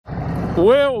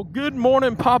Well, good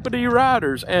morning, Poppa-D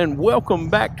riders, and welcome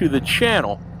back to the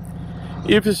channel.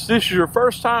 If this is your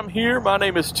first time here, my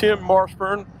name is Tim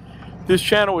Marshburn. This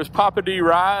channel is Poppa-D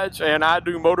Rides, and I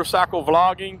do motorcycle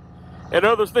vlogging and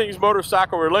other things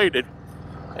motorcycle related.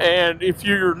 And if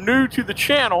you're new to the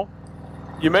channel,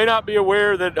 you may not be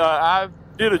aware that I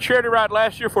did a charity ride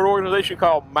last year for an organization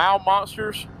called Mile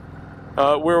Monsters,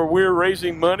 where we're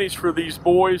raising monies for these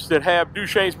boys that have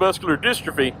Duchenne's muscular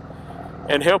dystrophy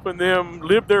and helping them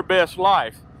live their best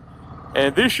life.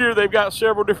 And this year they've got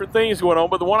several different things going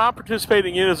on, but the one I'm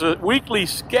participating in is a weekly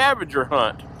scavenger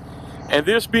hunt. And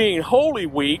this being Holy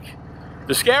Week,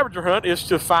 the scavenger hunt is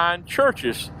to find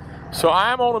churches. So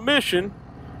I'm on a mission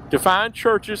to find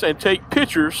churches and take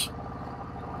pictures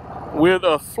with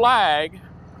a flag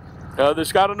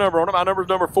that's got a number on it. My number is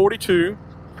number 42.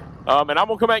 And I'm going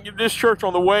to come back and get this church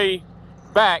on the way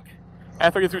back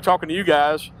after I get through talking to you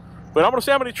guys. But I'm going to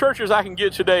see how many churches I can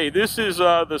get today. This is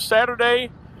the Saturday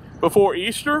before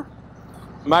Easter.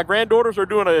 My granddaughters are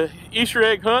doing an Easter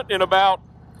egg hunt in about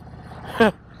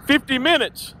 50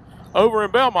 minutes over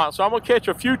in Belmont. So I'm going to catch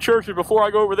a few churches before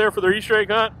I go over there for their Easter egg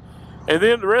hunt. And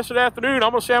then the rest of the afternoon,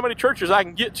 I'm going to see how many churches I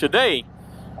can get today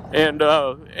and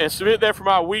submit that for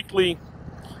my weekly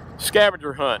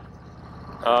scavenger hunt.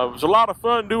 It was a lot of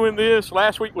fun doing this.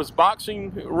 Last week was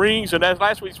boxing rings, and that's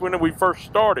last week's when we first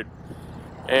started.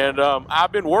 And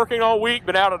I've been working all week,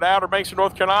 been out at Outer Banks of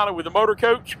North Carolina with a motor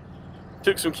coach.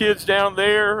 Took some kids down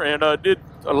there and did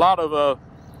a lot of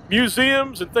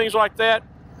museums and things like that.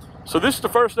 So this is the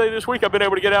first day this week I've been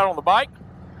able to get out on the bike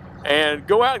and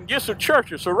go out and get some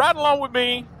churches. So ride along with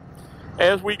me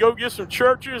as we go get some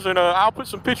churches, and I'll put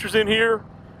some pictures in here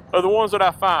of the ones that I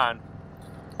find.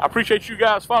 I appreciate you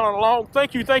guys following along.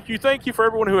 Thank you for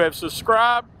everyone who has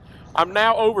subscribed. I'm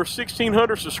now over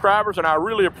 1,600 subscribers, and I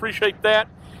really appreciate that.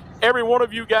 Every one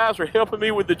of you guys are helping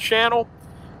me with the channel.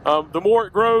 The more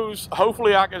it grows,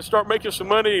 hopefully I can start making some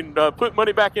money and put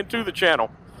money back into the channel.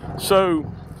 So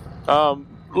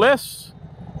let's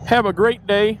have a great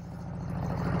day,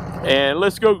 and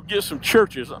let's go get some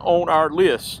churches on our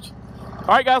list. All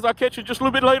right, guys, I'll catch you just a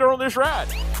little bit later on this ride.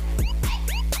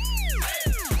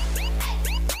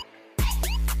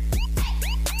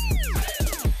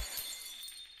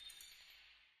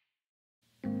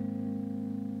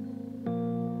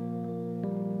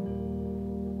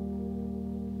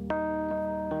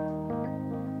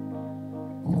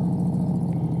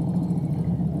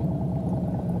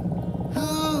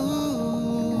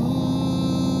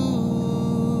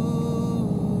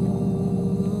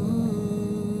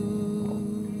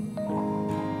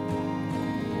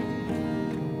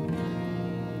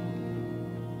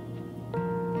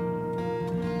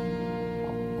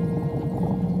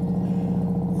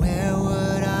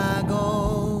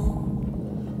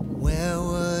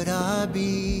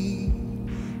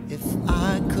 If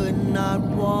I could not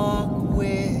walk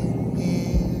with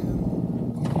him,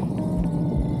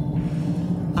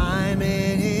 I'm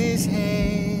in his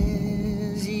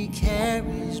hands, he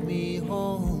carries me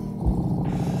home,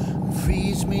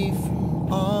 frees me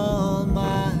from all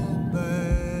my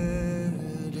burdens.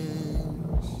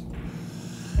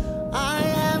 I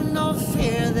have no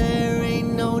fear, there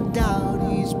ain't no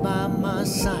doubt, he's by my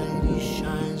side, he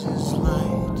shines his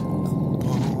light.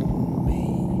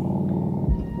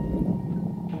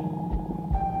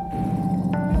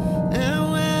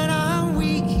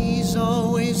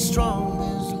 Strong,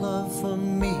 his love for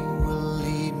me will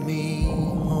lead me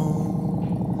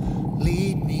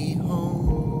home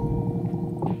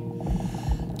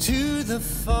to the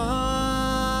Father's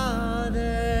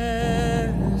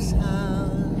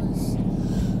house.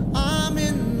 I'm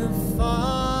in the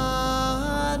Father's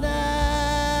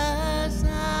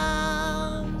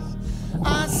house.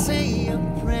 I say a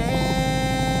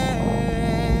prayer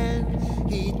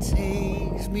and he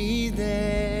takes me there.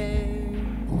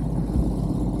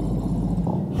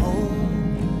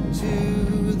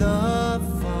 The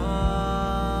Father's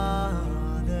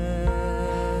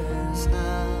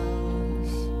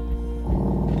house.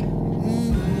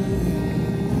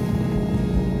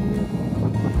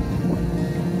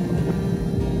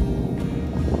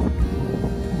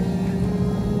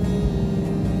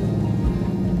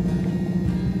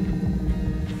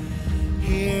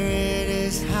 Here in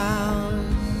his house,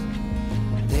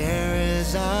 there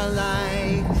is a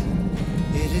light.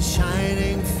 It is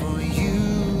shining for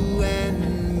you and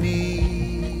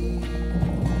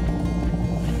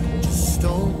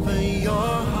open your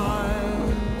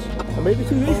heart. I made it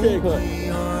to the Easter egg hunt.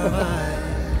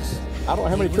 I don't know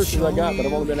how many churches I got, but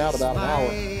I've only been out about an hour.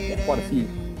 That's quite a few.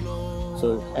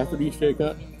 So after the Easter egg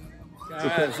hunt,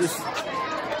 because this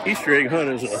Easter egg hunt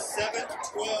is a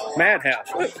madhouse.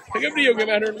 Look, I got a video game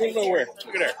out here in the middle of nowhere.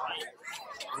 Look at there.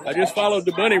 I just followed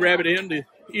the bunny rabbit in, the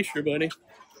Easter bunny,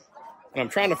 and I'm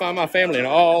trying to find my family in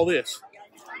all this.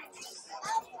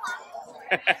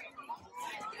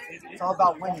 It's all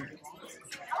about winning.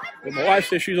 But my wife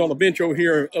says she's on the bench over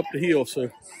here up the hill, so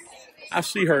I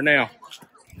see her now.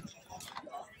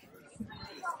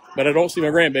 But I don't see my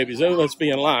grandbabies. Those must be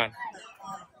in line.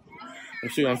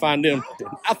 Let's see if I can find them.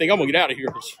 I think I'm going to get out of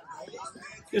here.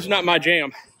 This is not my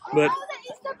jam, but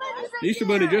the Easter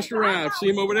bunny just arrived. See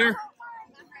him over there?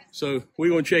 So we're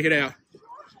going to check it out.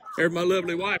 There's my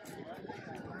lovely wife.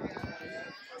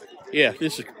 Yeah,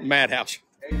 this is madhouse.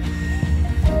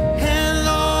 And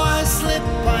though I slip,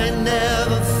 I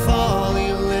never fall.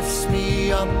 He lifts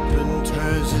me up and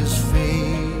turns his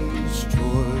face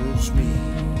towards me.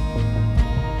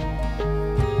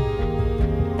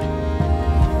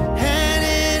 And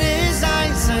in his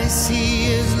eyes I see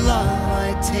his love.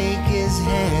 I take his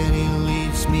hand, he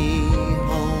leads me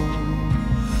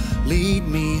home. Lead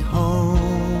me home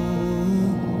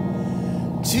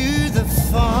to the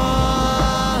Father's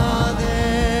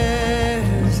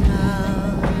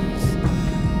house.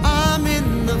 I'm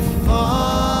in the Father's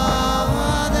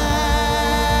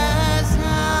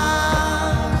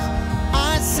house.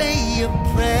 I say a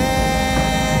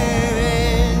prayer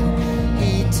and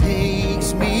he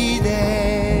takes me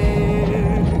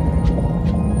there.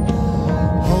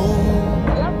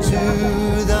 Home to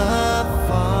the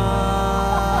Father's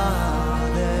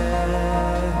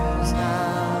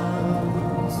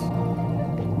house.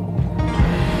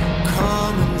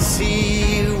 Come and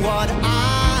see what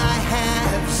I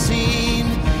have seen.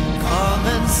 Come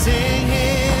and sing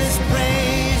his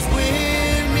praise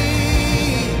with me.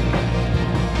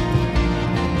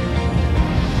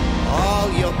 All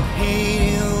your pain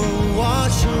he'll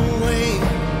wash away.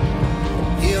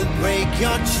 He'll break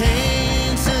your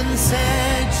chains and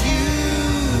set you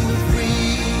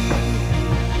free.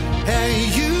 And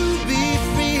you be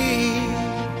free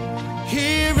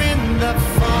here in the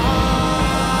Father's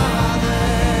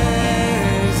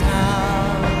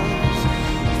house.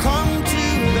 Come to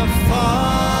the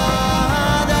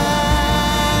Father's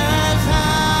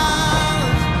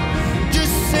house.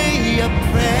 Just say a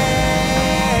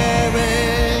prayer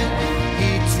and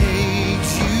he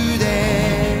takes you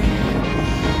there.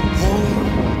 Home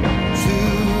to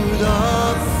the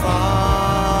Father.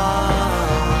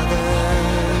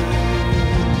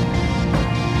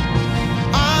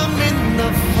 I'm in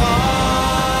the Father's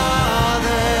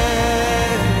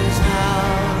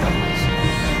house.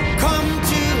 Come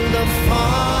to the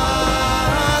Father's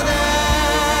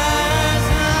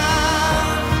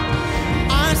house.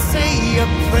 I say a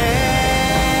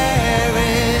prayer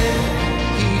and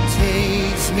he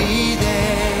takes me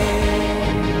there.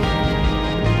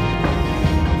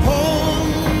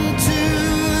 Home to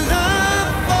the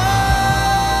Father's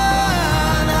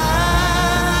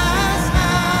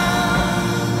house.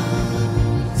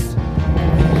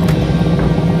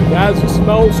 Guys, this is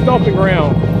my old stomping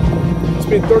ground. I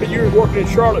spent 30 years working in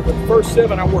Charlotte, but the first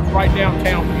 7 I worked right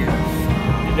downtown here.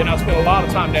 And then I spent a lot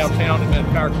of time downtown in my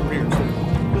entire career. So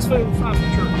let's find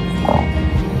some churches.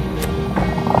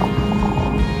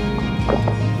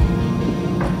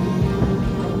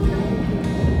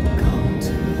 Come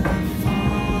to the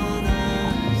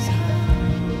Father's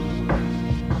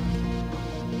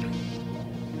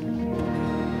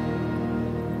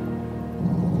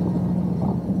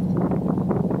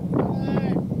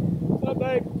What's up,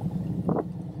 babe?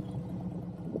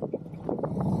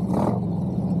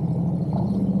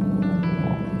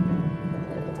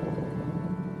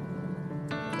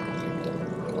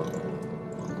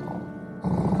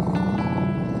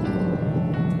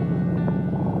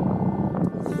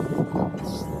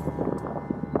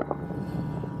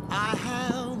 I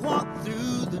have walked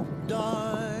through the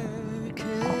darkest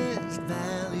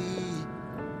valley.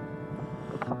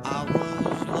 I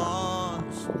was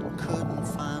lost and couldn't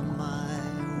find my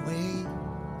way.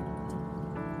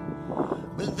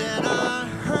 But then I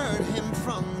heard him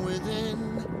from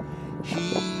within.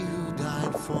 He who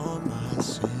died for my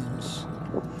sins.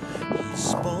 He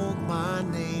spoke my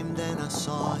name, then I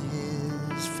saw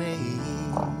his face.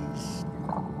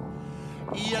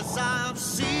 Yes, I've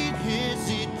seen his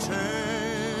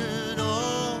eternal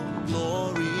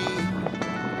glory.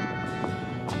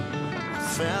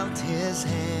 Felt his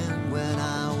hand when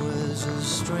I was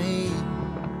astray.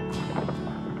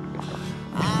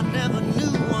 I never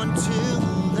knew until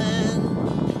then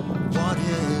what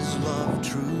his love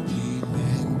truly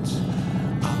meant.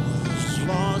 I was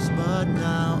lost, but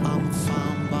now I'm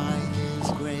found by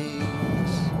his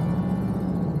grace.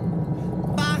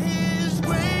 By his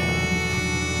grace.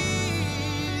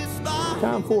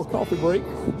 for a coffee break.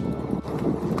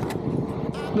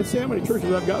 Let's see how many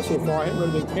churches I've got so far. I haven't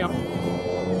really been counting.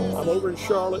 I'm over in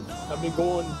Charlotte. I've been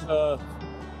going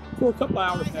for a couple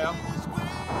hours now.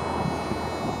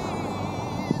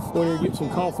 Going here to get some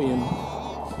coffee and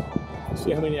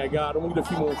see how many I got. I'm gonna get a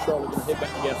few more in Charlotte and head back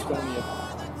to Gastonia.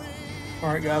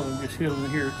 All right, guys, I'm just heading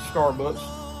here at Starbucks.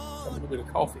 Got a little bit of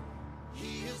coffee.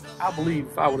 I believe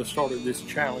if I would have started this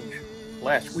challenge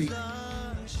last week,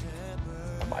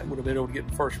 I might would have been able to get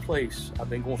in first place. I've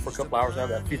been going for a couple hours now,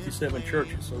 about 57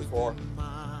 churches so far.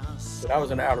 But I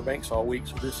was in the Outer Banks all week,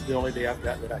 so this is the only day I've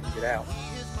got that I can get out.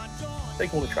 I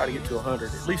think I want to try to get to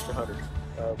 100, at least 100,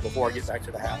 before I get back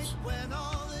to the house.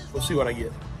 We'll see what I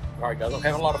get. All right, guys, I'm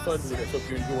having a lot of fun with this. Hope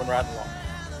you're enjoying riding along.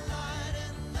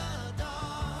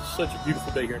 Such a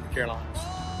beautiful day here in the Carolinas.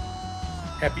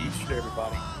 Happy Easter to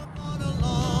everybody.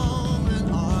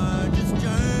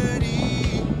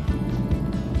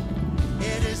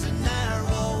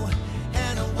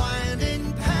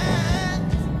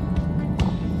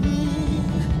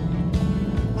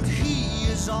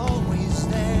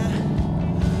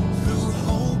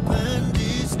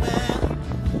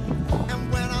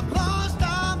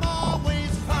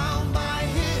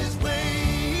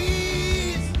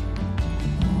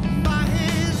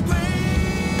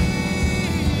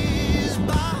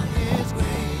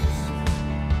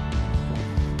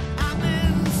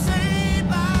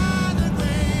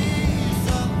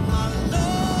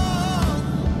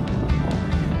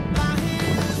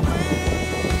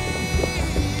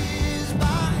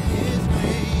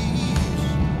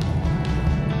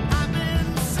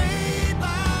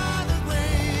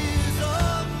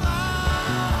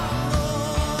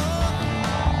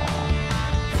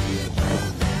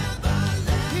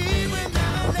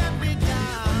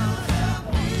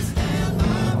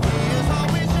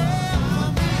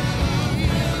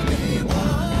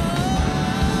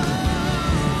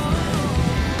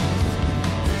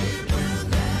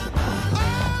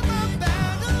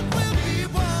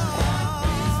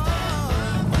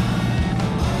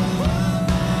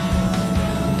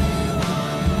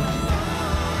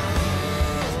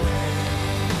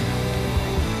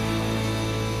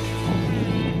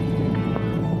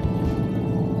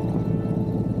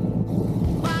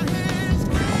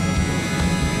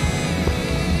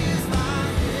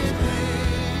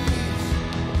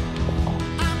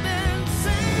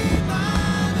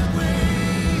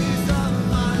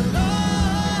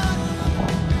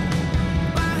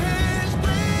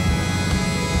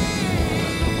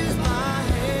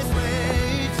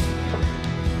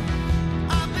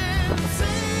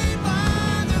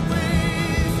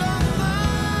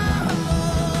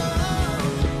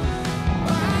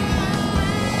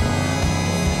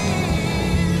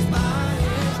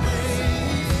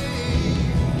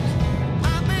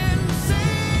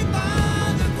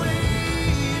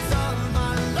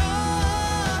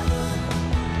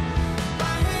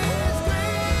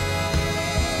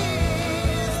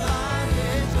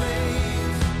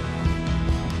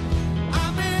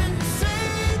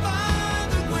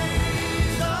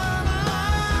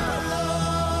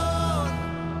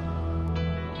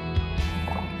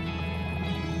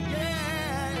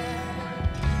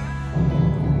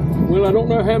 Well, I don't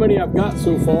know how many I've got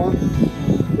so far,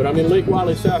 but I'm in Lake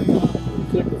Wiley, South Carolina. I'll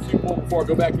collect a few more before I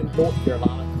go back into North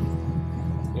Carolina,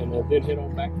 and then head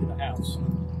on back to the house.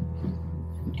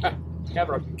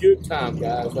 Having a good time,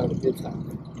 guys. Having a good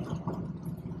time.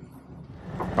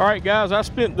 All right, guys, I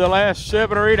spent the last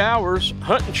 7 or 8 hours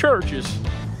hunting churches.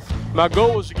 My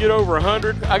goal was to get over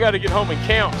 100. I got to get home and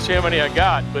count and see how many I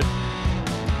got, but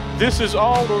this is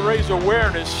all to raise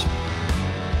awareness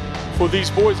for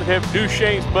these boys that have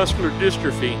Duchenne's muscular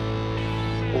dystrophy.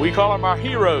 We call them our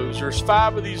heroes. There's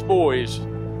 5 of these boys: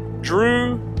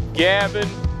 Drew, Gavin,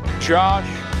 Josh,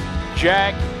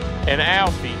 Jack, and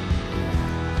Alfie.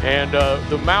 And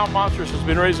the Mound Monsters has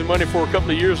been raising money for a couple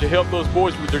of years to help those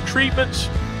boys with their treatments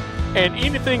and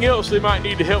anything else they might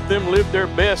need to help them live their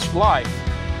best life.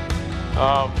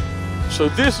 So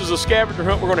this is a scavenger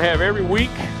hunt we're going to have every week.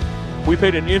 We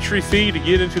paid an entry fee to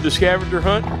get into the scavenger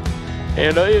hunt,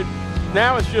 and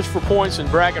now it's just for points and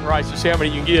bragging rights to see how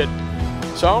many you can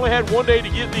get. So I only had 1 day to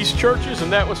get these churches,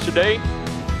 and that was today.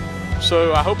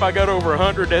 So I hope I got over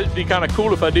 100. That'd be kind of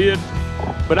cool if I did,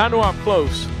 but I know I'm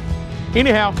close.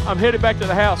 Anyhow, I'm headed back to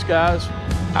the house, guys.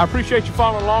 I appreciate you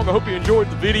following along. I hope you enjoyed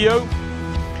the video.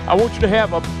 I want you to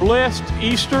have a blessed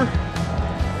Easter.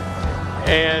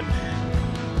 And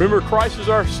remember, Christ is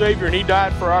our Savior, and He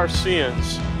died for our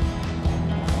sins.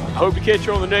 I hope to catch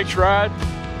you on the next ride.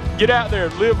 Get out there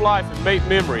and live life and make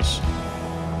memories.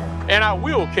 And I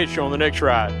will catch you on the next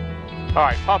ride. All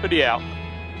right, Poppa-D out.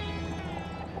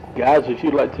 Guys, if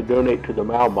you'd like to donate to the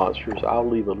Mile Monsters, I'll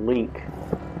leave a link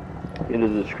in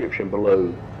the description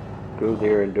below. Go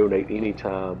there and donate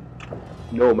anytime.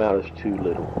 No amount is too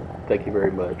little. Thank you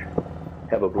very much.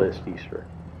 Have a blessed Easter.